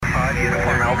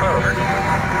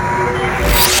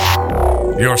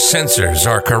Your sensors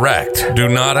are correct. Do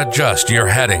not adjust your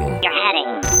heading.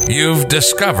 You've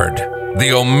discovered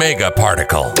the Omega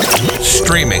Particle.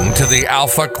 Streaming to the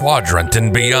Alpha Quadrant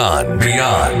and beyond.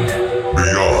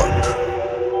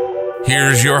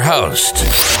 Here's your host,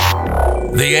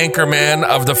 the Anchorman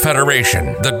of the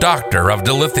Federation, the Doctor of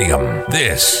Dilithium.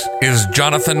 This is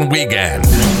Jonathan Wiegand.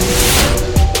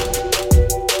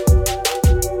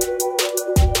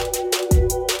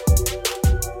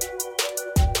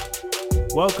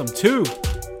 Welcome to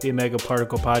the Omega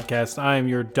Particle Podcast. I am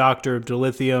your Doctor of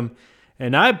Dilithium,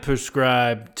 and I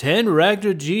prescribe 10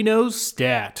 Ractogeno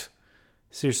Stat.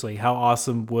 Seriously, how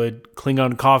awesome would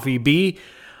Klingon coffee be?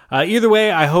 Either way,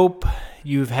 I hope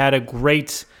you've had a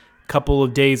great couple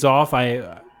of days off.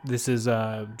 This is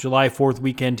July 4th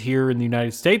weekend here in the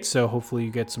United States, so hopefully you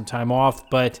get some time off.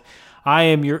 But I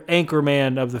am your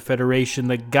Anchorman of the Federation,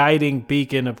 the guiding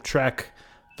beacon of Trek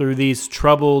through these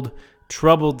troubled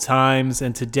times,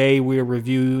 and today we are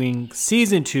reviewing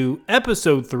Season 2,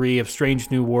 Episode 3 of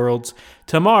Strange New Worlds,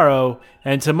 Tomorrow,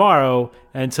 and Tomorrow,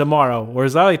 and Tomorrow, or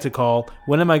as I like to call,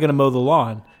 when am I going to mow the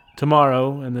lawn?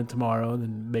 Tomorrow, and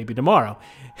then maybe tomorrow.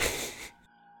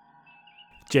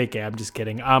 JK, I'm just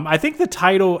kidding. I think the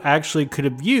title actually could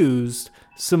have used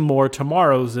some more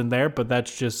tomorrows in there, but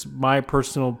that's just my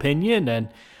personal opinion, and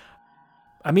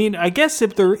I mean, I guess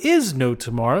if there is no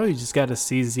tomorrow, you just got to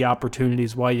seize the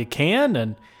opportunities while you can.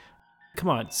 And come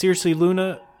on, seriously,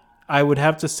 Luna, I would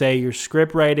have to say your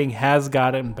script writing has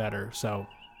gotten better. So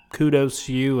kudos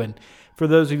to you. And for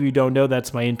those of you who don't know,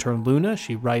 that's my intern, Luna.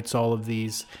 She writes all of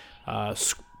these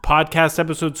podcast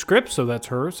episode scripts. So that's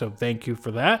her. So thank you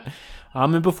for that.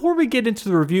 And before we get into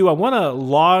the review, I want to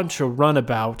launch a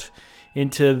runabout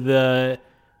into the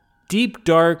deep,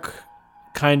 dark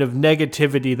kind of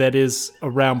negativity that is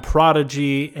around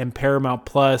Prodigy and Paramount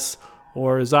Plus,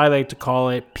 or as I like to call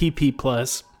it, PP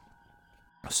Plus.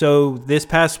 So this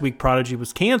past week, Prodigy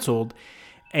was canceled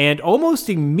and almost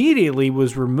immediately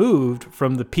was removed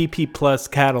from the PP Plus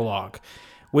catalog,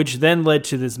 which then led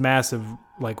to this massive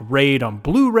raid on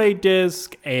Blu-ray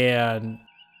disc, and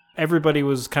everybody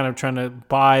was kind of trying to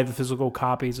buy the physical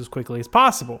copies as quickly as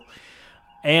possible.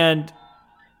 And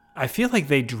I feel like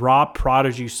they dropped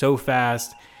Prodigy so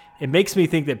fast. It makes me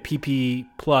think that PP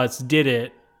Plus did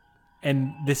it,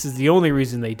 and this is the only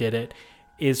reason they did it,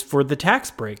 is for the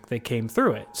tax break that came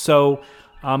through it. So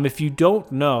if you don't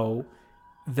know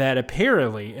that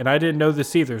apparently, and I didn't know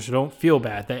this either, so don't feel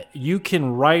bad, that you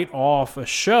can write off a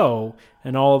show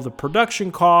and all of the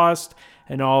production cost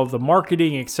and all of the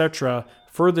marketing, etc.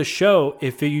 for the show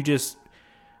if you just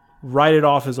write it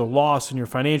off as a loss in your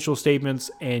financial statements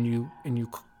and you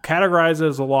categorize it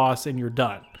as a loss and you're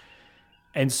done.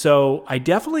 And so I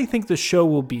definitely think the show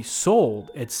will be sold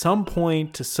at some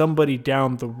point to somebody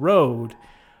down the road.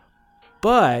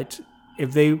 But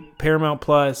if Paramount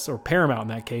Plus, or Paramount in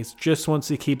that case, just wants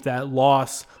to keep that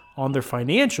loss on their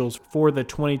financials for the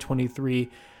 2023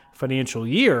 financial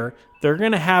year, they're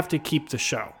going to have to keep the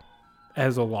show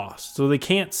as a loss. So they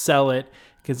can't sell it,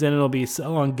 because then it'll be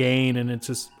sell on gain, and it's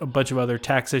just a bunch of other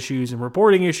tax issues and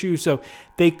reporting issues. So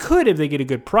they could if they get a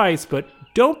good price, but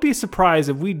don't be surprised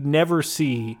if we never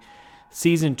see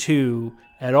Season 2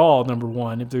 at all, number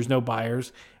one, if there's no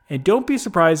buyers. And don't be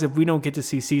surprised if we don't get to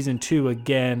see Season 2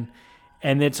 again,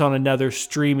 and it's on another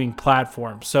streaming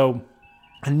platform. So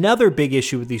another big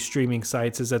issue with these streaming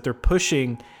sites is that they're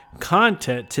pushing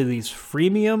content to these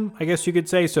freemium, I guess you could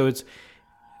say. So it's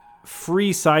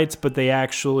free sites, but they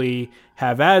actually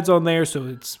have ads on there,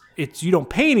 so it's you don't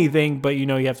pay anything, but you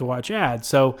have to watch ads.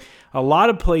 So a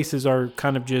lot of places are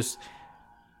kind of just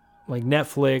like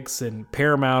Netflix and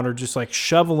Paramount are just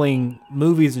shoveling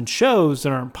movies and shows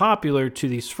that aren't popular to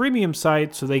these freemium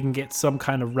sites so they can get some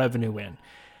kind of revenue in.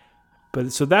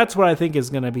 But so that's what I think is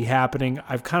going to be happening.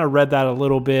 I've kind of read that a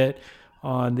little bit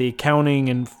on the accounting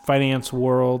and finance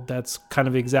world. That's kind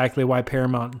of exactly why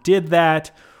Paramount did that,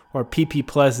 or PP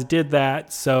Plus did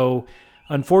that. So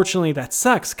unfortunately, that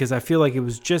sucks, because I feel like it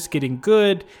was just getting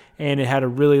good, and it had a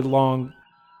really long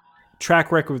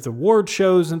track record with award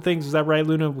shows and things. Is that right,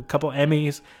 Luna? With a couple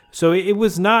Emmys. So it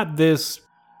was not this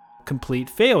complete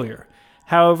failure.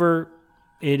 However,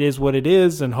 it is what it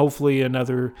is, and hopefully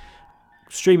another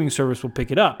streaming service will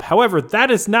pick it up. However,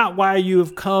 that is not why you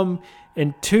have come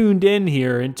and tuned in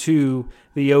here into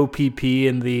the OPP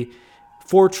and the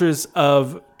fortress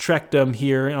of Trekdom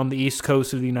here on the East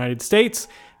Coast of the United States.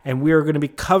 And we are going to be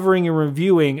covering and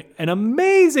reviewing an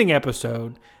amazing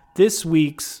episode, this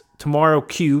week's Tomorrow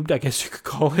Cubed, I guess you could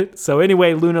call it. So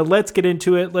anyway, Luna, let's get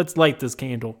into it. Let's light this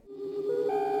candle.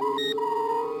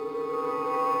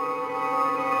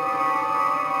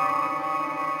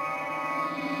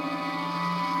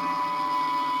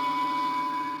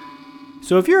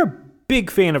 So if you're a big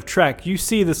fan of Trek, you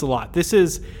see this a lot. This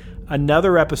is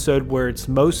another episode where it's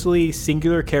mostly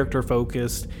singular character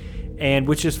focused, and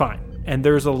which is fine. And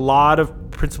there's a lot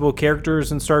of principal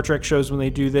characters in Star Trek shows when they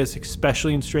do this,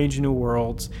 especially in Strange New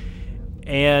Worlds.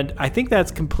 And I think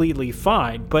that's completely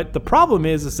fine. But the problem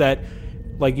is that,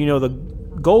 like, the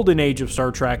golden age of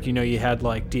Star Trek, you had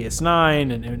like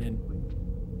DS9 and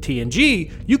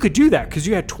TNG, you could do that because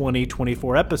you had 20,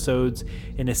 24 episodes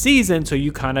in a season, so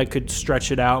you kind of could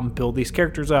stretch it out and build these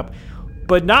characters up.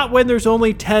 But not when there's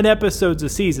only 10 episodes a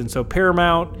season. So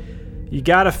Paramount, you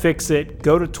got to fix it.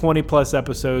 Go to 20 plus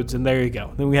episodes, and there you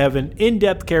go. Then we have an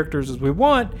in-depth characters as we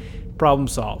want. Problem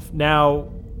solved.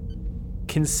 Now,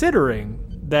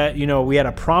 considering that, we had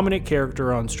a prominent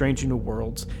character on Strange New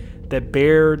Worlds that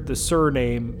bared the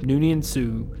surname Noonien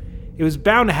Sue, it was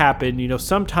bound to happen,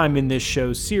 sometime in this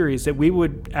show's series that we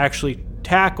would actually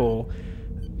tackle,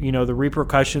 the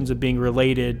repercussions of being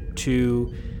related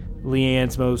to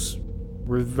Leanne's most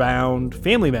revered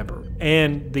family member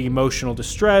and the emotional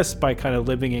distress by kind of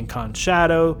living in Khan's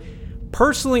shadow.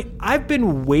 Personally, I've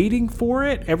been waiting for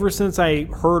it ever since I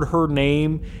heard her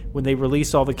name when they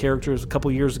released all the characters a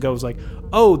couple years ago. I was like,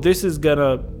 oh, this is going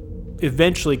to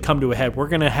eventually come to a head. We're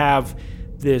going to have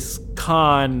this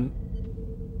Khan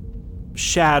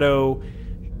shadow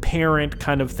parent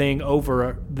kind of thing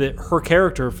over her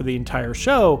character for the entire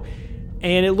show.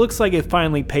 And it looks like it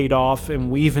finally paid off, and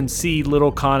we even see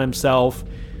little Khan himself.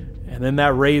 And then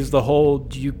that raised the whole,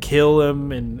 do you kill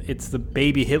him? And it's the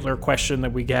baby Hitler question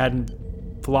that we had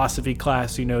in philosophy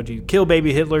class. Do you kill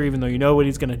baby Hitler even though you know what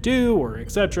he's going to do, or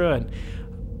etc.? And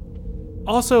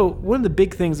also, one of the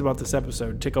big things about this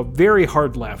episode, take a very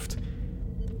hard left.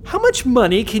 How much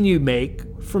money can you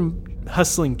make from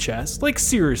hustling chess? Like,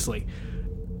 seriously.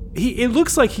 It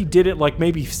looks like he did it like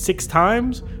maybe 6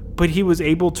 times, but he was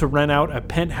able to rent out a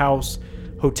penthouse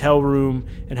hotel room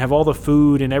and have all the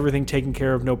food and everything taken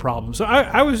care of, no problem. So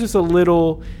I was just a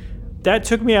little... That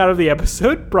took me out of the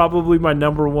episode. Probably my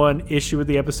number one issue with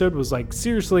the episode was like,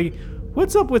 seriously,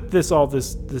 what's up with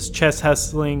this chess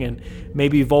hustling, and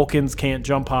maybe Vulcans can't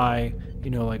jump high,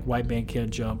 like white man can't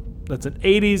jump. That's an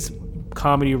 80s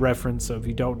comedy reference, so if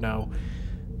you don't know.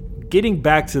 Getting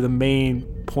back to the main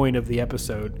point of the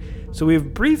episode. So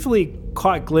we've briefly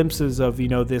caught glimpses of,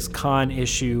 this Khan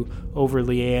issue over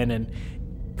Leanne, and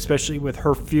especially with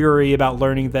her fury about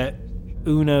learning that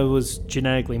Una was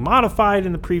genetically modified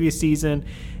in the previous season,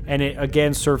 and it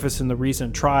again surfaced in the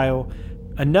recent trial.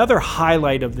 Another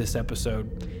highlight of this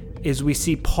episode is we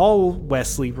see Paul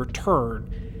Wesley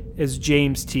return as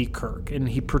James T. Kirk, and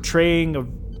he portraying a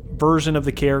version of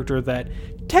the character that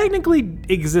technically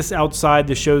exists outside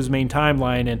the show's main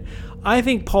timeline, and I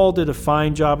think Paul did a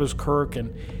fine job as Kirk.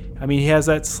 And he has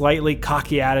that slightly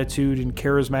cocky attitude and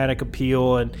charismatic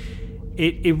appeal, and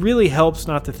it really helps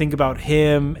not to think about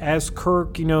him as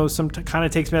Kirk. Some kind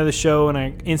of takes me out of the show, and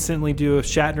I instantly do a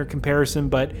Shatner comparison,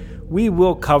 but we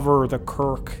will cover the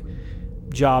Kirk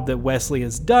job that Wesley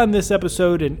has done this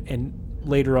episode and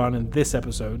later on in this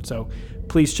episode. So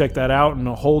please check that out, and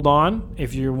hold on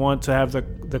if you want to have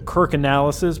the Kirk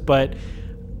analysis. But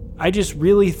I just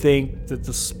really think that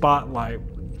the spotlight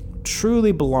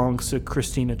truly belongs to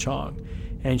Christina Chong,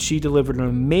 and she delivered an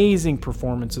amazing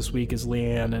performance this week as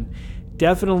Leanne, and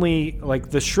definitely, like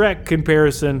the Shrek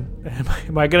comparison,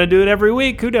 am I going to do it every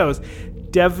week? Who knows?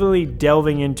 Definitely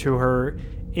delving into her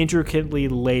intricately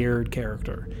layered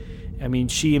character.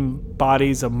 She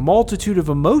embodies a multitude of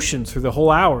emotions through the whole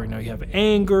hour. You have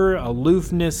anger,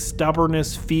 aloofness,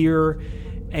 stubbornness, fear,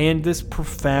 and this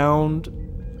profound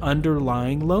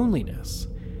underlying loneliness.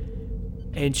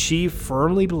 And she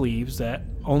firmly believes that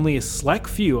only a select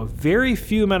few, a very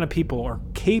few amount of people, are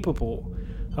capable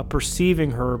of perceiving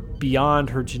her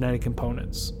beyond her genetic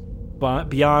components,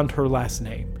 beyond her last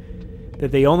name.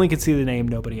 That they only can see the name,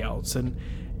 nobody else.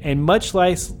 And much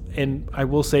less, and I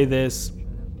will say this,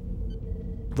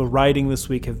 the writing this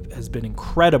week has been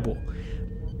incredible.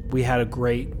 We had a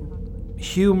great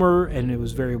humor, and it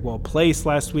was very well placed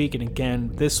last week and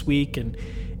again this week, and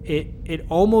it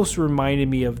almost reminded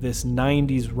me of this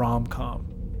 90s rom-com,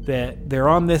 that they're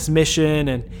on this mission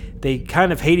and they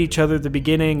kind of hate each other at the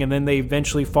beginning, and then they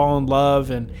eventually fall in love.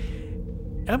 And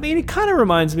it kind of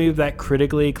reminds me of that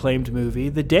critically acclaimed movie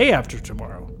The Day After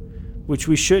Tomorrow, which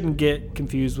we shouldn't get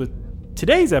confused with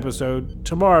today's episode,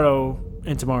 Tomorrow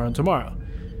and Tomorrow and Tomorrow.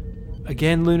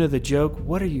 Again, Luna, the joke,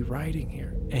 what are you writing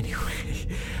here? Anyway,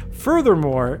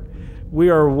 furthermore, we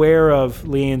are aware of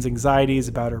Leanne's anxieties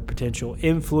about her potential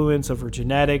influence of her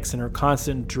genetics and her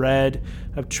constant dread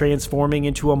of transforming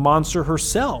into a monster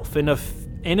herself in a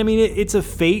And I mean, it's a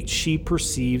fate she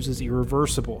perceives as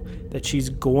irreversible, that she's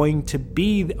going to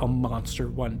be a monster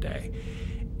one day.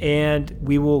 And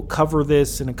we will cover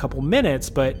this in a couple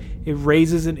minutes, but it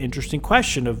raises an interesting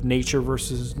question of nature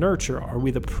versus nurture. Are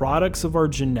we the products of our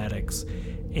genetics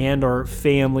and our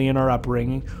family and our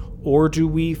upbringing, or do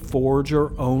we forge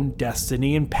our own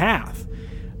destiny and path?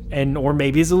 Or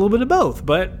maybe it's a little bit of both,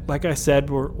 but like I said,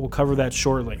 we'll cover that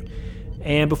shortly.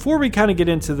 And before we kind of get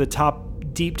into the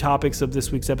deep topics of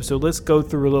this week's episode, let's go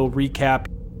through a little recap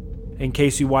in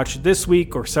case you watched it this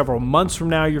week or several months from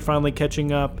now you're finally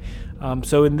catching up.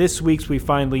 So in this week's, we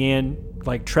find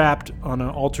Leanne trapped on an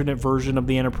alternate version of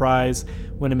the Enterprise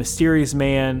when a mysterious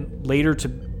man, later to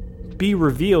be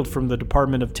revealed from the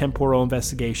Department of Temporal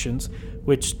Investigations,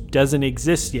 which doesn't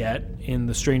exist yet in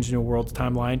the Strange New Worlds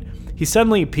timeline, he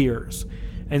suddenly appears.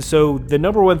 And so the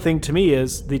number one thing to me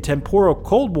is the temporal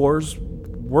Cold Wars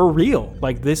were real.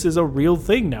 This is a real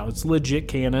thing now. It's legit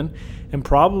canon and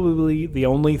probably the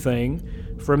only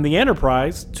thing from the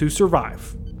Enterprise to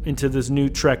survive into this new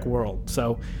Trek world.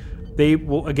 So they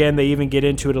even get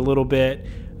into it a little bit.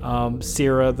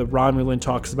 Sarah, the Romulan,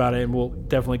 talks about it, and we'll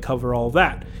definitely cover all of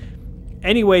that.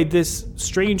 Anyway, this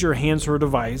stranger hands her a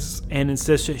device and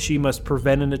insists that she must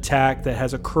prevent an attack that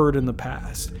has occurred in the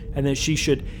past, and that she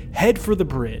should head for the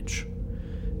bridge.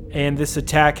 And this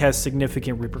attack has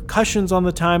significant repercussions on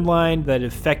the timeline that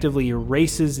effectively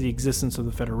erases the existence of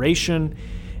the Federation.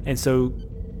 And so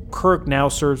Kirk now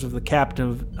serves as the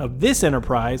captain of this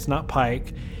Enterprise, not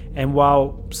Pike. And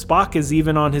while Spock is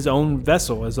even on his own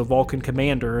vessel as a Vulcan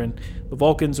commander, and the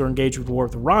Vulcans are engaged with the war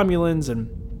with the Romulans,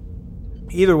 and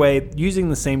either way, using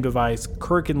the same device,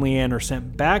 Kirk and Leanne are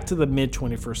sent back to the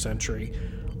mid-21st century.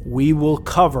 We will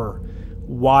cover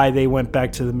why they went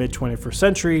back to the mid-21st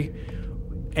century,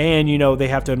 and, they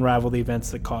have to unravel the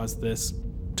events that caused this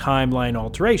timeline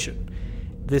alteration.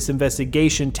 This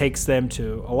investigation takes them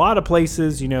to a lot of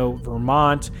places,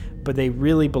 Vermont, but they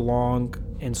really belong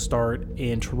and start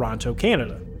in Toronto,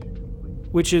 Canada,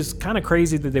 which is kind of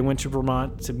crazy that they went to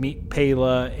Vermont to meet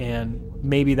Pela, and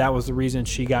maybe that was the reason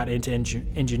she got into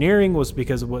engineering, was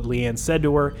because of what Leanne said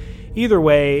to her. Either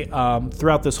way,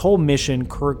 throughout this whole mission,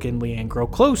 Kirk and Leanne grow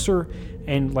closer,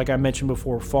 and like I mentioned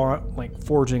before,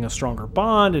 forging a stronger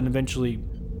bond and eventually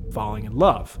falling in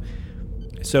love.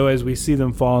 So as we see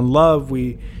them fall in love,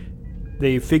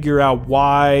 they figure out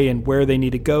why and where they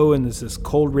need to go, and there's this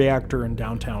cold reactor in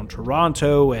downtown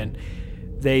Toronto, and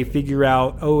they figure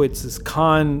out, it's this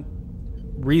Khan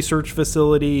research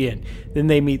facility, and then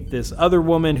they meet this other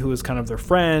woman who is kind of their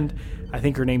friend. I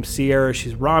think her name's Sierra.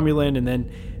 She's Romulan, and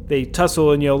then they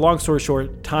tussle, and long story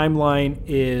short, timeline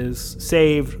is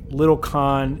saved, Little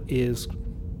Khan is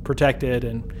protected,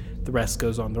 and the rest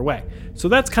goes on their way. So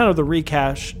that's kind of the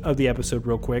recash of the episode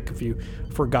real quick, if you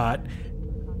forgot.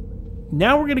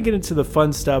 Now we're going to get into the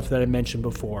fun stuff that I mentioned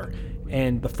before,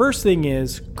 and the first thing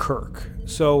is Kirk.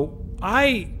 So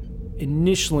I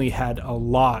initially had a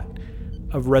lot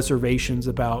of reservations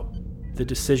about the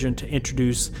decision to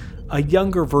introduce a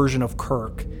younger version of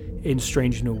Kirk in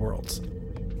Strange New Worlds.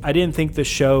 I didn't think the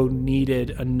show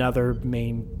needed another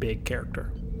main big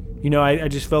character. I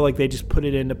just felt like they just put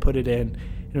it in to put it in,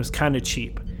 and it was kind of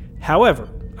cheap. However,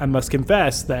 I must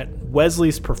confess that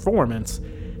Wesley's performance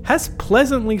has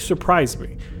pleasantly surprised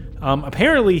me.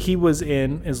 Apparently he was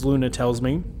in, as Luna tells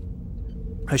me,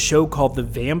 a show called The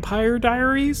Vampire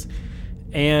Diaries,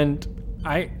 and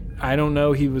I don't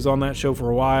know, he was on that show for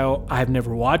a while. I've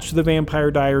never watched The Vampire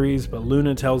Diaries, but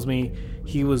Luna tells me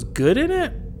he was good in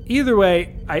it. Either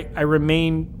way, I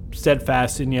remain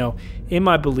steadfast in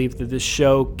my belief that this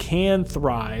show can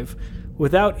thrive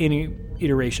without any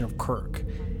iteration of Kirk.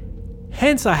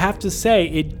 Hence, I have to say,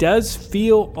 it does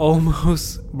feel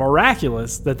almost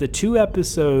miraculous that the 2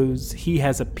 episodes he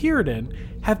has appeared in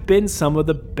have been some of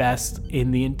the best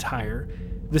in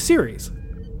the series.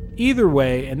 Either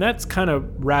way, and that's kind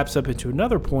of wraps up into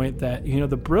another point, that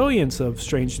the brilliance of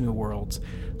Strange New Worlds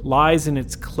lies in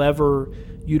its clever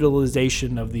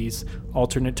utilization of these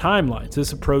alternate timelines.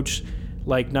 This approach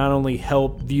not only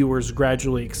helped viewers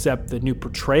gradually accept the new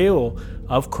portrayal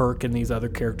of Kirk and these other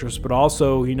characters, but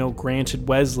also granted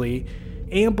Wesley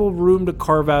ample room to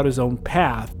carve out his own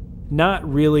path, not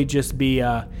really just be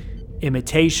a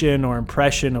imitation or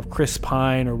impression of Chris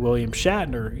Pine or William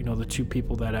Shatner, the 2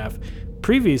 people that have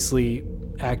previously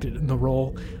acted in the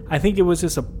role. I think it was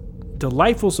just a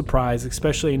delightful surprise,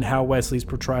 especially in how Wesley's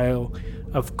portrayal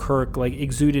of Kirk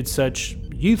exuded such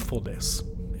youthfulness,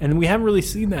 and we haven't really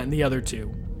seen that in the other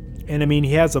 2. And I mean,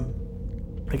 he has a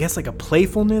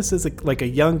playfulness as a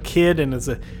young kid and as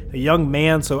a young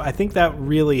man, so I think that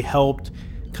really helped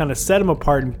kind of set him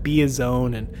apart and be his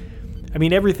own. And I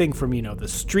mean, everything from, the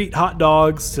street hot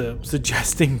dogs to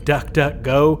suggesting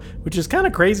DuckDuckGo, which is kind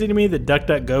of crazy to me that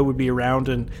DuckDuckGo would be around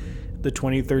in the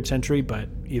 23rd century, but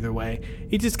either way,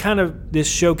 this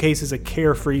showcases a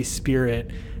carefree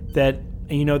spirit that,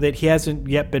 that he hasn't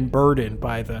yet been burdened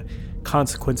by the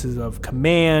consequences of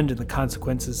command and the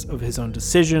consequences of his own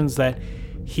decisions, that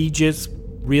he just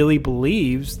really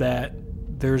believes that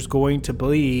there's going to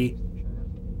be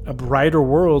a brighter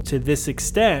world to this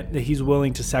extent that he's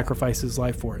willing to sacrifice his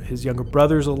life for it. His younger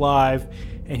brother's alive,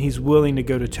 and he's willing to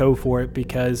go to toe for it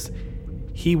because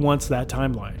he wants that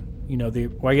timeline.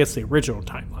 The original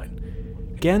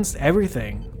timeline. Against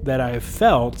everything that I've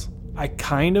felt, I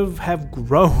kind of have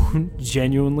grown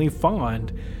genuinely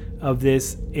fond of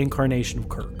this incarnation of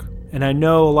Kirk. And I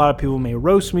know a lot of people may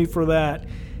roast me for that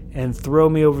and throw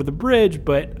me over the bridge,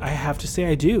 but I have to say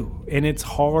I do. And it's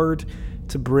hard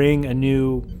to bring a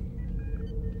new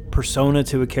persona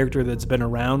to a character that's been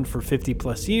around for 50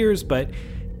 plus years, but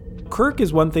Kirk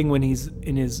is one thing when he's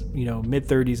in his mid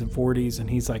 30s and 40s and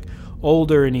he's like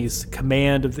older and he's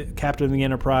captain of the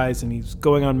Enterprise and he's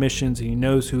going on missions and he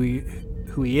knows who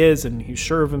he is and he's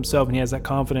sure of himself and he has that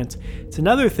confidence. It's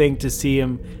another thing to see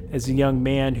him as a young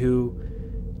man who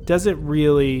doesn't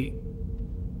really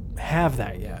have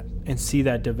that yet and see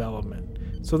that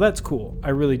development. So that's cool.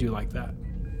 I really do like that.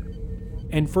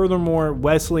 And furthermore,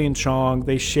 Wesley and Chong,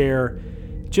 they share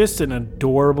just an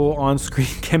adorable on-screen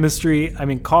chemistry. I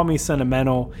mean, call me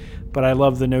sentimental, but I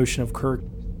love the notion of Kirk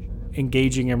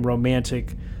engaging in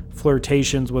romantic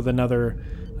flirtations with another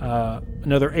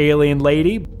alien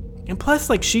lady. And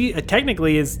plus, she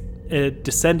technically is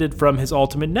descended from his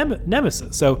ultimate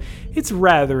nemesis. So it's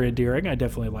rather endearing. I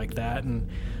definitely like that.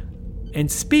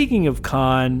 And speaking of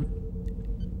Khan,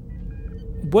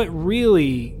 what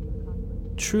really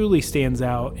truly stands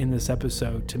out in this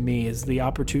episode to me is the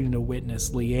opportunity to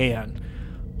witness Leanne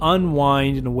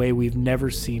unwind in a way we've never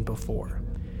seen before.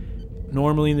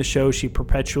 Normally in the show, she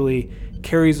perpetually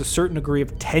carries a certain degree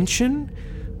of tension,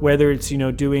 whether it's,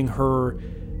 doing her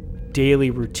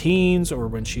daily routines or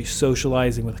when she's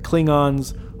socializing with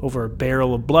Klingons over a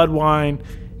barrel of blood wine.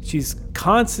 She's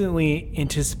constantly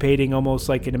anticipating almost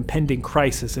like an impending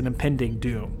crisis, an impending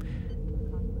doom.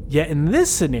 Yet in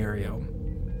this scenario,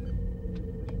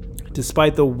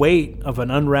 despite the weight of an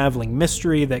unraveling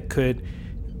mystery that could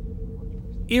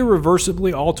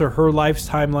irreversibly alter her life's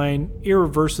timeline,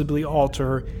 irreversibly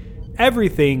alter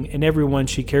everything and everyone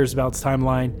she cares about's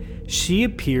timeline, she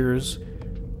appears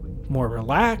more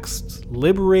relaxed,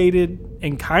 liberated,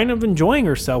 and kind of enjoying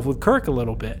herself with Kirk a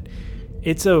little bit.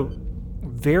 It's a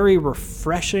very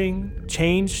refreshing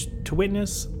change to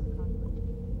witness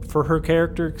for her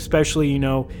character, especially,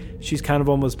 she's kind of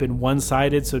almost been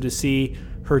one-sided, so to see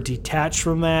her detached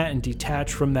from that and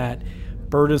detached from that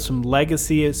burdensome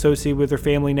legacy associated with her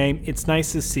family name, it's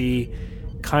nice to see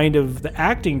kind of the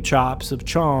acting chops of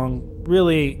Chong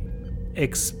really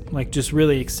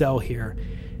really excel here.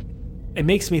 It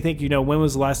makes me think, when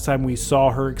was the last time we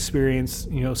saw her experience,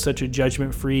 such a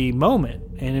judgment-free moment?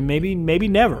 And maybe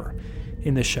never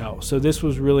in the show. So this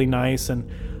was really nice. And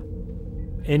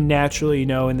naturally,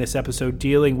 in this episode,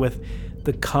 dealing with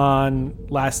the Khan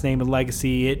last name and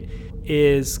legacy, it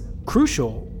is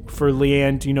crucial for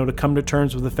Leanne, to come to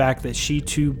terms with the fact that she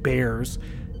too bears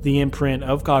the imprint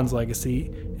of Khan's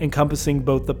legacy, encompassing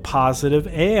both the positive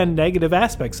and negative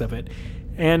aspects of it.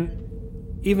 And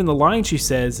even the line she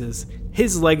says is,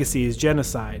 "His legacy is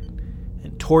genocide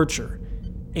and torture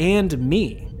and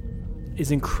me,"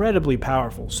 is incredibly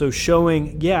powerful. So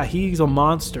showing, he's a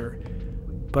monster,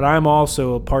 but I'm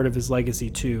also a part of his legacy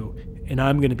too, and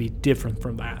I'm going to be different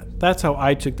from that. That's how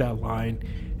I took that line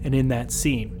and in that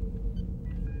scene.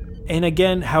 And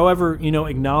again, however,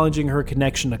 acknowledging her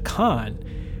connection to Khan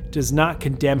does not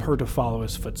condemn her to follow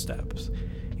his footsteps.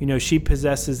 She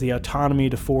possesses the autonomy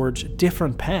to forge a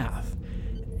different path.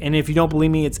 And if you don't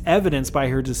believe me, it's evidenced by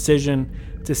her decision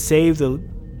to save the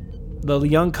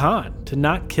young Khan, to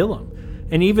not kill him.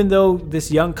 And even though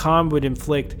this young Khan would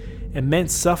inflict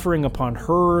immense suffering upon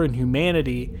her and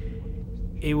humanity,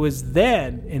 it was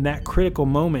then, in that critical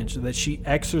moment, that she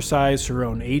exercised her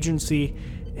own agency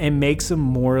and makes a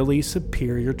morally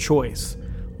superior choice.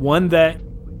 One that,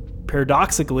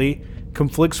 paradoxically,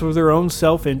 conflicts with her own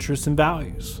self-interest and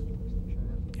values.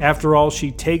 After all, she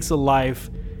takes a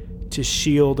life to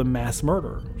shield a mass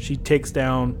murderer. She takes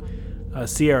down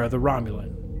Sierra, the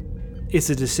Romulan. It's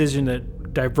a decision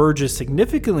that diverges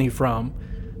significantly from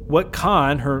what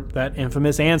Khan, that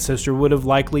infamous ancestor, would have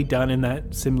likely done in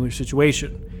that similar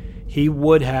situation. He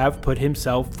would have put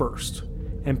himself first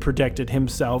and protected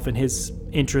himself and his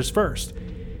interests first.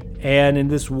 And in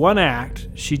this one act,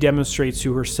 she demonstrates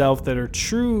to herself that her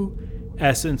true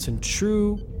essence and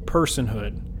true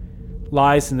personhood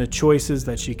lies in the choices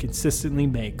that she consistently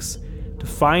makes,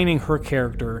 defining her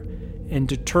character and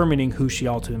determining who she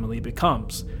ultimately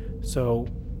becomes. So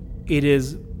it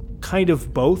is kind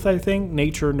of both, I think,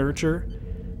 nature and nurture,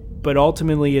 but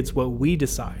ultimately it's what we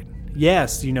decide.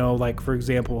 Yes, like for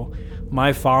example,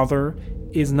 my father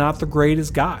is not the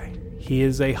greatest guy. He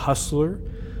is a hustler.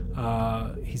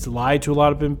 He's lied to a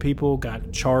lot of people,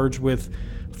 got charged with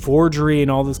forgery and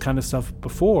all this kind of stuff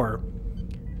before.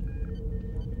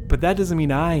 But that doesn't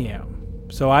mean I am.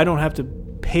 So I don't have to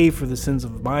pay for the sins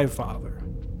of my father,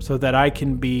 so that I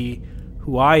can be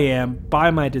who I am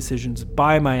by my decisions,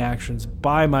 by my actions,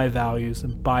 by my values,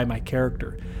 and by my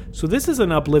character. So this is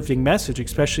an uplifting message,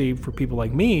 especially for people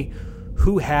like me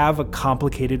who have a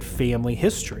complicated family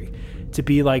history. To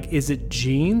be like, is it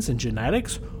genes and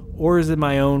genetics, or is it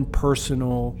my own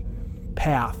personal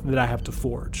path that I have to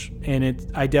forge?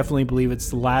 And I definitely believe it's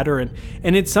the latter. And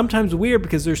it's sometimes weird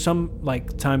because there's some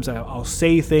times I'll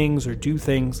say things or do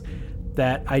things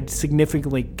that I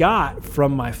significantly got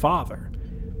from my father.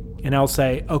 And I'll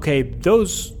say, okay,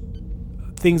 those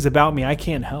things about me I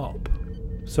can't help.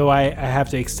 So I have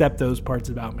to accept those parts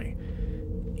about me.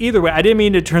 Either way, I didn't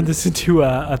mean to turn this into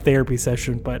a therapy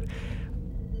session, but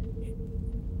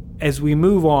as we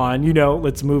move on,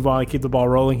 let's move on and keep the ball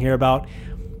rolling here. About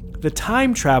the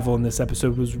time travel in this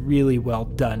episode was really well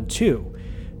done too.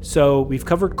 So we've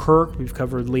covered Kirk, we've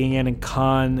covered Leanne and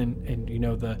Khan, and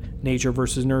the nature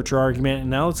versus nurture argument, and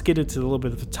now let's get into a little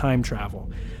bit of the time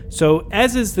travel. So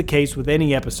as is the case with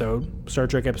any episode, Star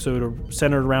Trek episode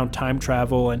centered around time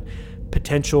travel and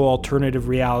potential alternative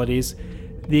realities,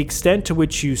 the extent to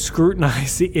which you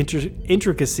scrutinize the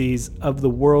intricacies of the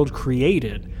world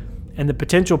created and the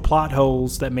potential plot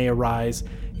holes that may arise,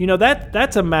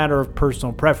 that's a matter of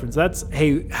personal preference. That's,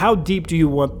 hey, how deep do you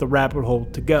want the rabbit hole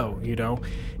to go?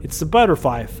 It's the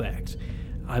butterfly effect.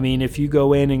 I mean, if you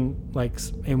go in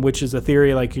and which is a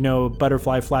theory, a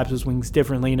butterfly flaps his wings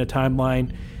differently in a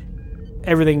timeline,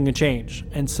 everything can change.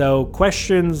 And so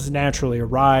questions naturally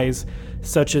arise,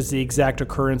 such as the exact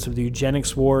occurrence of the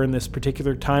eugenics war in this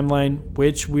particular timeline,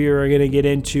 which we are going to get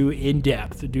into in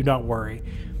depth. Do not worry.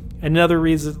 Another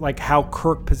reason, how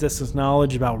Kirk possesses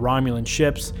knowledge about Romulan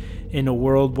ships in a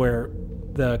world where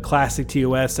the classic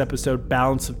TOS episode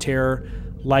Balance of Terror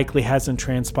likely hasn't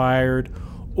transpired,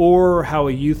 or how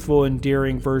a youthful,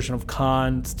 endearing version of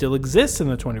Khan still exists in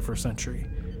the 21st century.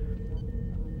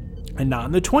 And not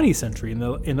in the 20th century, in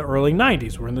the early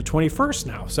 90s. We're in the 21st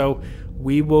now. So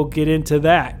we will get into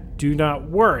that. Do not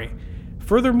worry.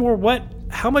 Furthermore,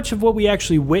 how much of what we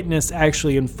actually witnessed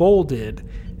actually unfolded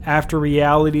after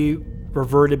reality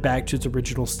reverted back to its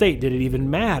original state? Did it even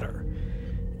matter?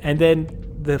 And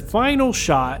then the final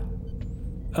shot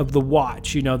of the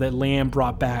watch, that Lam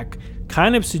brought back,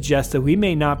 kind of suggests that we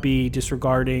may not be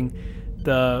disregarding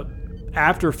the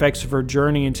after effects of her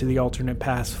journey into the alternate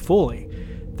past fully.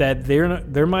 That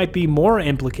there might be more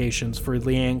implications for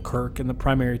Leanne Kirk in the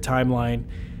primary timeline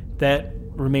that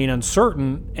remain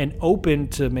uncertain and open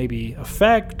to maybe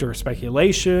effect or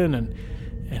speculation,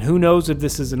 and who knows if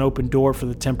this is an open door for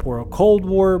the temporal Cold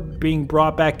War being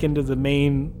brought back into the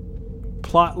main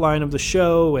plot line of the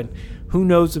show, and who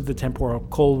knows if the temporal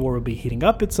Cold War will be heating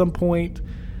up at some point.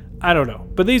 I don't know.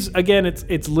 But these, again,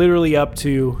 it's literally up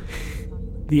to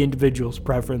the individual's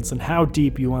preference and how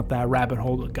deep you want that rabbit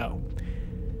hole to go.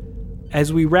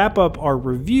 As we wrap up our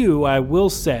review, I will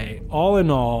say, all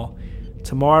in all,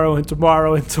 Tomorrow and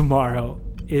Tomorrow and Tomorrow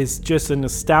is just a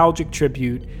nostalgic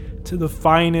tribute to the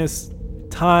finest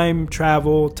time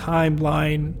travel,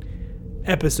 timeline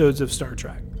episodes of Star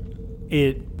Trek.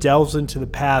 It delves into the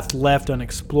path left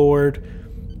unexplored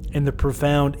and the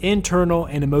profound internal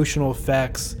and emotional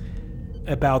effects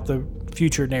about the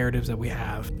future narratives that we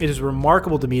have. It is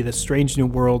remarkable to me that Strange New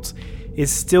Worlds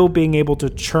is still being able to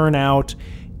churn out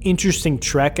interesting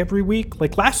Trek every week.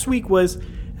 Last week was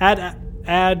Ad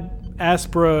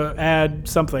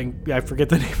something. I forget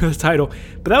the name of the title.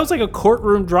 But that was a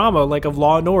courtroom drama, of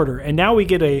Law and Order. And now we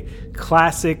get a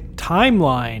classic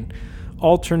timeline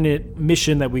alternate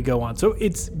mission that we go on. So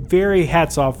it's very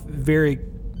hats off, very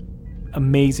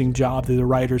amazing job that the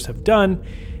writers have done.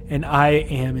 And I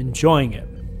am enjoying it.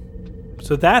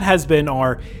 So that has been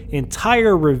our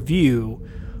entire review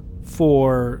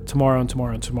for Tomorrow and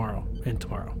Tomorrow and Tomorrow and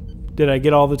Tomorrow. Did I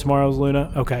get all the tomorrows,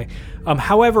 Luna? Okay.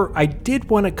 However, I did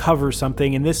want to cover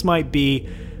something, and this might be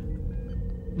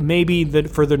maybe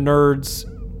for the nerds,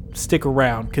 stick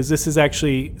around, because this is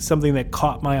actually something that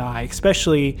caught my eye,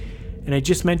 especially, and I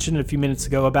just mentioned a few minutes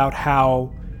ago about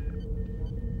how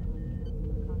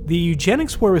the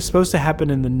eugenics war was supposed to happen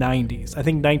in the 90s, I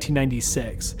think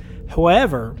 1996.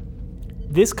 However,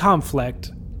 this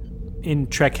conflict in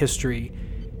Trek history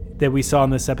that we saw in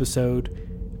this episode,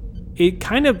 it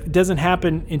kind of doesn't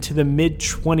happen into the mid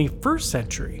 21st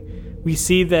century. We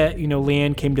see that,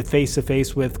 Leanne came to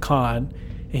face with Khan,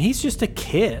 and he's just a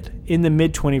kid in the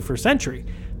mid 21st century.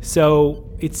 So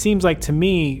it seems like to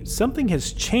me something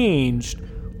has changed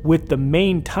with the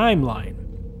main timeline.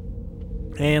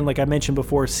 And like I mentioned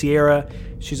before, Sierra,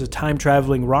 she's a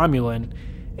time-traveling Romulan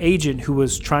agent who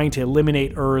was trying to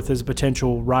eliminate Earth as a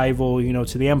potential rival,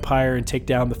 to the Empire and take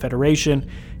down the Federation.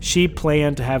 She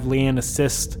planned to have Leanne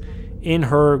assist in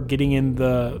her getting in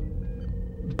the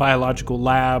biological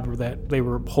lab, or that they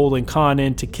were holding Khan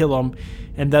in to kill him,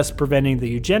 and thus preventing the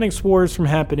eugenics wars from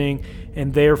happening,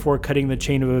 and therefore cutting the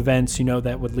chain of events,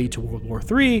 that would lead to World War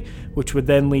III, which would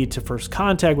then lead to first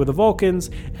contact with the Vulcans,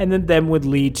 and then would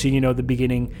lead to, the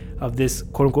beginning of this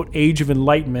quote-unquote Age of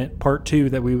Enlightenment, Part 2,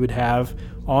 that we would have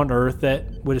on Earth that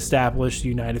would establish the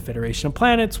United Federation of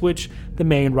Planets, which the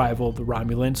main rival of the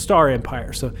Romulan Star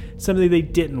Empire. So something they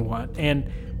didn't want.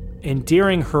 And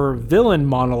during her villain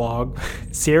monologue,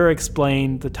 Sarah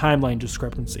explained the timeline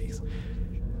discrepancies.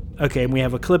 Okay, and we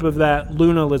have a clip of that.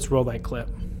 Luna, let's roll that clip.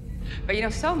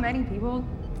 But so many people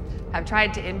have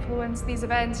tried to influence these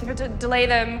events, to delay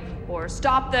them or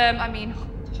stop them. I mean,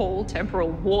 whole temporal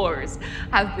wars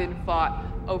have been fought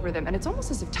over them. And it's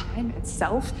almost as if time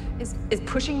itself is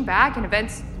pushing back, and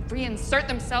events reinsert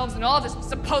themselves, and all of this was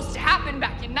supposed to happen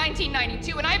back in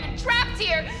 1992, and I've been trapped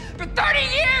here for 30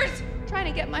 years trying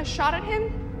to get my shot at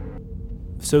him.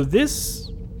 So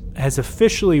this has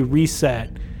officially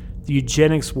reset the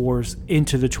eugenics wars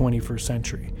into the 21st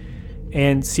century.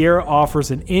 And Sierra offers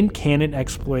an in-canon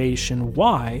explanation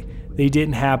why they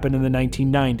didn't happen in the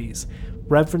 1990s,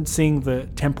 referencing the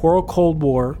temporal Cold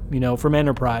War, from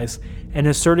Enterprise, and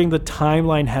asserting the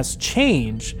timeline has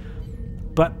changed,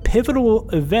 but pivotal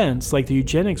events like the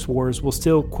eugenics wars will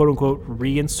still, quote-unquote,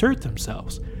 reinsert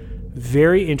themselves.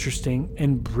 Very interesting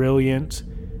and brilliant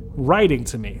writing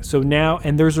to me. So now,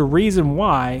 and there's a reason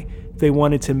why they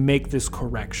wanted to make this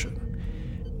correction.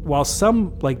 While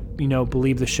some,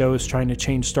 believe the show is trying to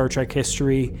change Star Trek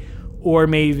history, or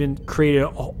may even create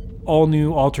an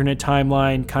all-new alternate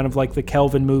timeline, kind of like the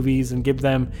Kelvin movies, and give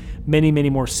them many, many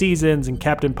more seasons, and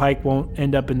Captain Pike won't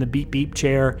end up in the beep-beep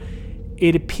chair,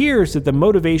 it appears that the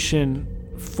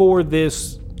motivation for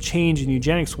this change in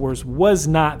eugenics wars was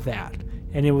not that.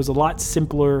 And it was a lot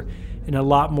simpler and a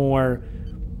lot more,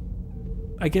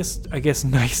 I guess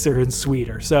nicer and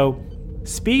sweeter. So,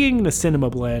 speaking to Cinema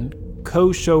Blend,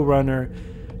 co-showrunner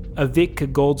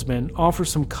Avitka Goldsman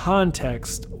offers some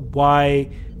context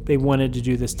why they wanted to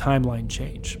do this timeline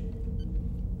change.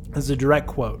 As a direct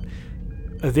quote,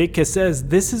 Avitka says,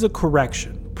 "This is a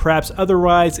correction. Perhaps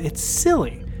otherwise it's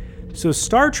silly. So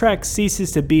Star Trek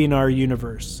ceases to be in our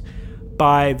universe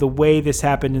by the way this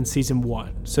happened in season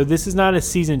 1. So this is not a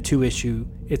season 2 issue,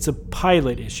 it's a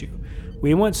pilot issue.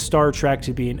 We want Star Trek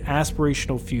to be an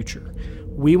aspirational future.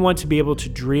 We want to be able to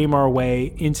dream our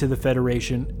way into the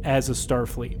Federation as a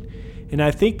Starfleet. And I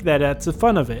think that that's the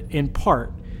fun of it, in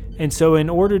part. And so in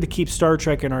order to keep Star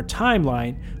Trek in our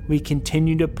timeline, we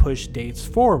continue to push dates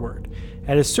forward.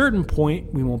 At a certain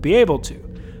point, we won't be able to.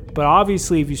 But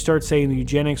obviously, if you start saying the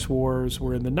eugenics wars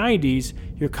were in the 90s,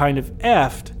 you're kind of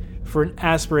effed for an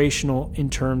aspirational in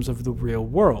terms of the real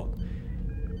world.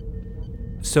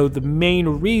 So the main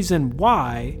reason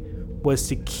why was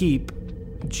to keep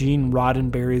Gene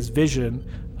Roddenberry's vision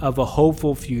of a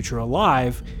hopeful future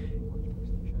alive,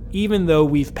 even though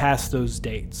we've passed those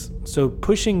dates. So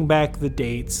pushing back the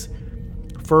dates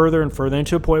further and further, and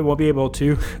to a point we won't be able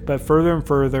to, but further and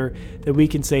further, that we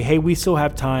can say, hey, we still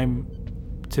have time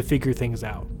to figure things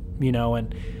out,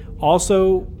 and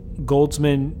also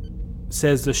Goldsman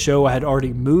says the show had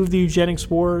already moved the eugenics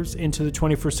wars into the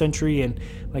 21st century, and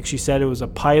like she said, it was a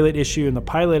pilot issue. In the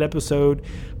pilot episode,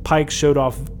 Pike showed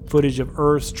off footage of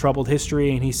Earth's troubled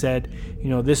history, and he said,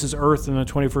 this is Earth in the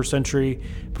 21st century.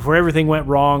 Before everything went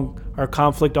wrong, our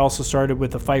conflict also started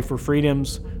with the fight for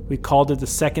freedoms. We called it the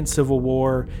Second Civil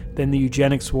War, then the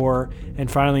Eugenics War,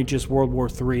 and finally just World War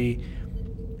III.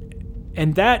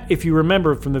 And that, if you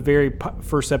remember from the very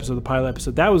first episode, the pilot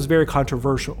episode, that was very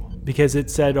controversial because it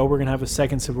said, we're going to have a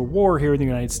second civil war here in the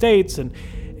United States, and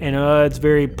it's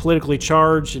very politically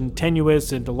charged and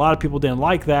tenuous, and a lot of people didn't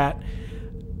like that.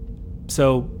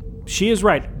 So she is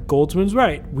right. Goldsman's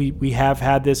right. We have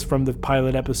had this from the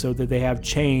pilot episode that they have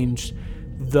changed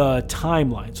the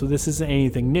timeline. So this isn't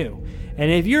anything new.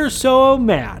 And if you're so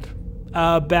mad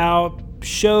about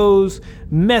shows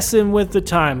messing with the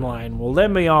timeline, well, let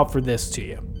me offer this to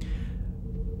you.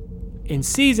 In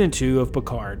season 2 of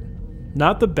Picard,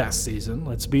 not the best season,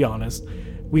 let's be honest,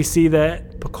 we see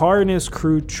that Picard and his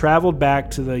crew traveled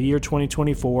back to the year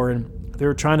 2024, and they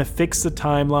were trying to fix the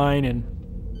timeline, and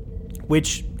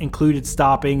which included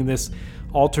stopping this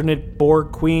alternate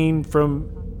Borg queen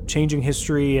from changing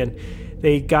history, and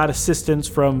they got assistance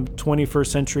from 21st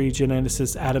century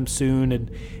geneticist Adam Soon. And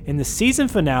in the season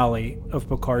finale of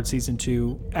Picard Season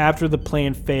 2, after the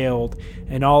plan failed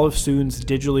and all of Soon's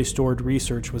digitally stored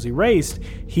research was erased,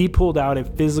 he pulled out a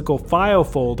physical file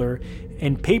folder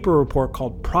and paper report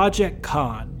called Project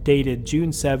Khan, dated June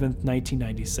 7th,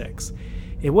 1996.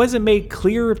 It wasn't made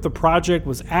clear if the project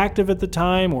was active at the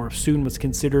time or if Soon was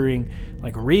considering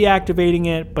reactivating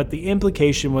it, but the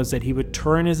implication was that he would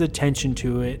turn his attention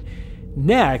to it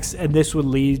next, and this would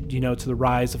lead, to the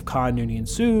rise of Khan Noonien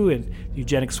Sue and the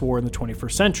eugenics war in the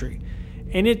 21st century.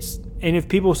 And if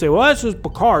people say, well, that's just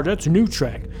Picard, that's New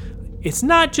Trek. It's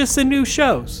not just the new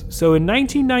shows. So in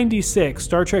 1996,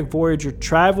 Star Trek Voyager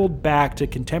traveled back to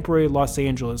contemporary Los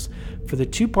Angeles for the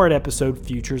 2-part episode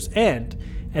Future's End,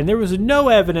 and there was no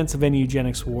evidence of any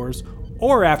eugenics wars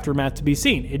or aftermath to be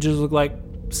seen. It just looked like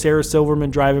Sarah Silverman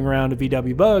driving around a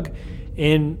VW Bug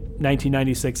in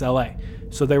 1996 LA.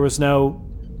 So there was no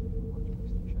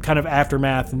kind of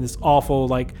aftermath and this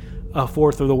awful, a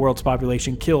fourth of the world's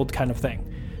population killed kind of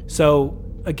thing. So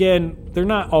again, they're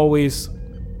not always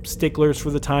sticklers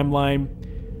for the timeline,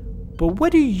 but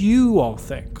what do you all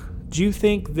think? Do you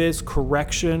think this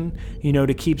correction,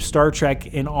 to keep Star Trek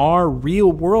in our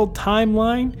real world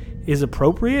timeline is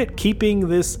appropriate? Keeping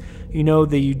this,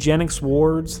 the eugenics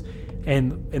wars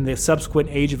and the subsequent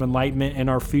Age of Enlightenment in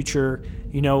our future,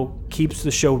 keeps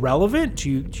the show relevant? Do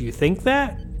you think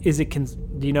that? Is it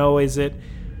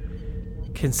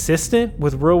consistent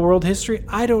with real world history?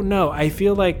 I don't know. I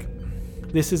feel like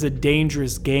this is a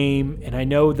dangerous game, and I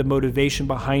know the motivation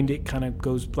behind it kind of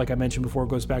goes, like I mentioned before,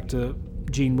 goes back to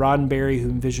Gene Roddenberry, who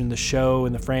envisioned the show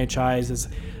and the franchise as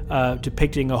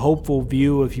depicting a hopeful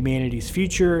view of humanity's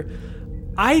future.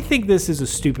 I think this is a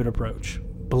stupid approach,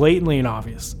 blatantly and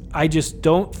obvious. I just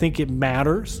don't think it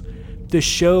matters. The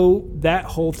show, that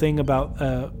whole thing about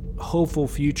a hopeful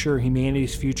future,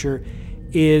 humanity's future,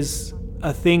 is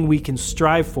a thing we can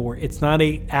strive for. It's not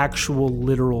a actual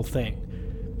literal thing.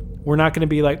 We're not going to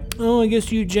be like, oh, I guess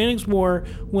the eugenics war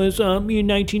was in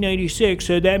 1996,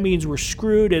 so that means we're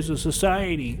screwed as a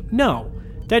society. No,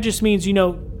 that just means,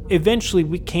 eventually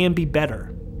we can be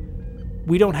better.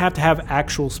 We don't have to have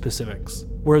actual specifics.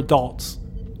 We're adults.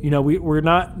 We're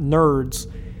not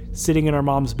nerds sitting in our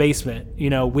mom's basement.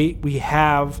 We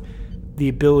have the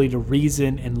ability to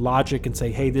reason and logic and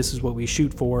say, hey, this is what we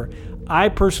shoot for. I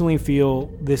personally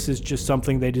feel this is just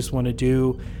something they just want to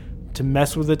do to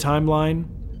mess with the timeline,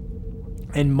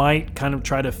 and might kind of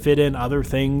try to fit in other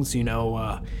things,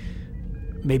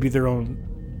 maybe their own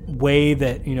way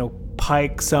that,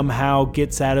 Pike somehow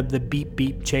gets out of the beep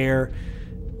beep chair.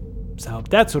 So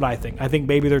that's what I think. I think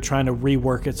maybe they're trying to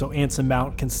rework it so Anson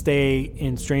Mount can stay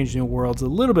in Strange New Worlds a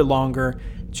little bit longer,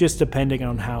 just depending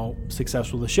on how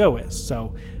successful the show is.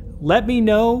 So let me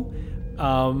know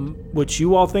what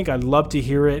you all think. I'd love to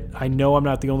hear it. I know I'm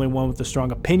not the only one with a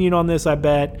strong opinion on this, I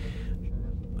bet.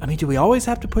 Do we always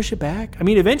have to push it back?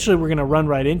 Eventually we're going to run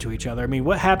right into each other.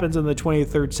 What happens in the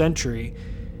 23rd century?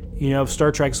 If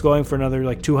Star Trek's going for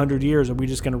another 200 years, are we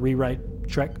just going to rewrite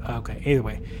Trek?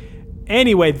 Okay,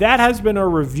 Anyway, that has been our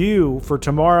review for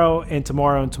tomorrow, and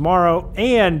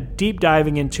deep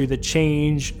diving into the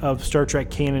change of Star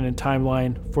Trek canon and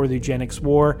timeline for the eugenics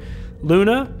war.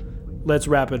 Luna, let's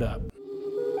wrap it up.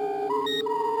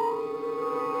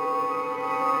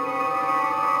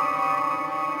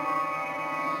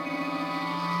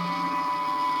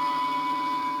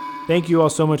 Thank you all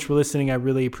so much for listening. I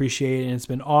really appreciate it, and it's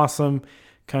been awesome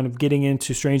kind of getting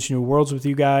into Strange New Worlds with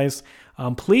you guys.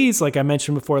 Please, like I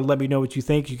mentioned before, let me know what you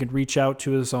think. You can reach out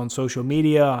to us on social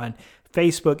media, on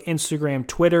Facebook, Instagram,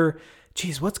 Twitter.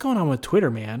 Jeez, what's going on with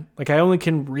Twitter, man? I only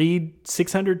can read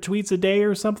 600 tweets a day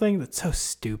or something? That's so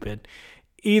stupid.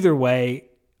 Either way,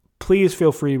 please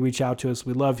feel free to reach out to us.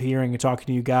 We love hearing and talking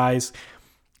to you guys.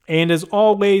 And as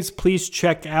always, please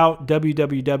check out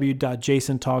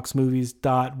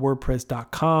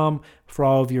www.jasontalksmovies.wordpress.com for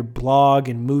all of your blog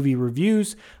and movie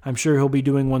reviews. I'm sure he'll be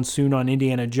doing one soon on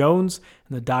Indiana Jones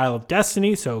and the Dial of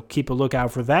Destiny, so keep a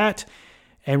lookout for that.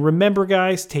 And remember,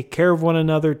 guys, take care of one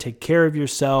another, take care of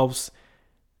yourselves,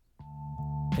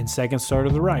 and second star to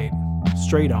the right,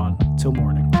 straight on till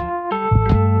morning.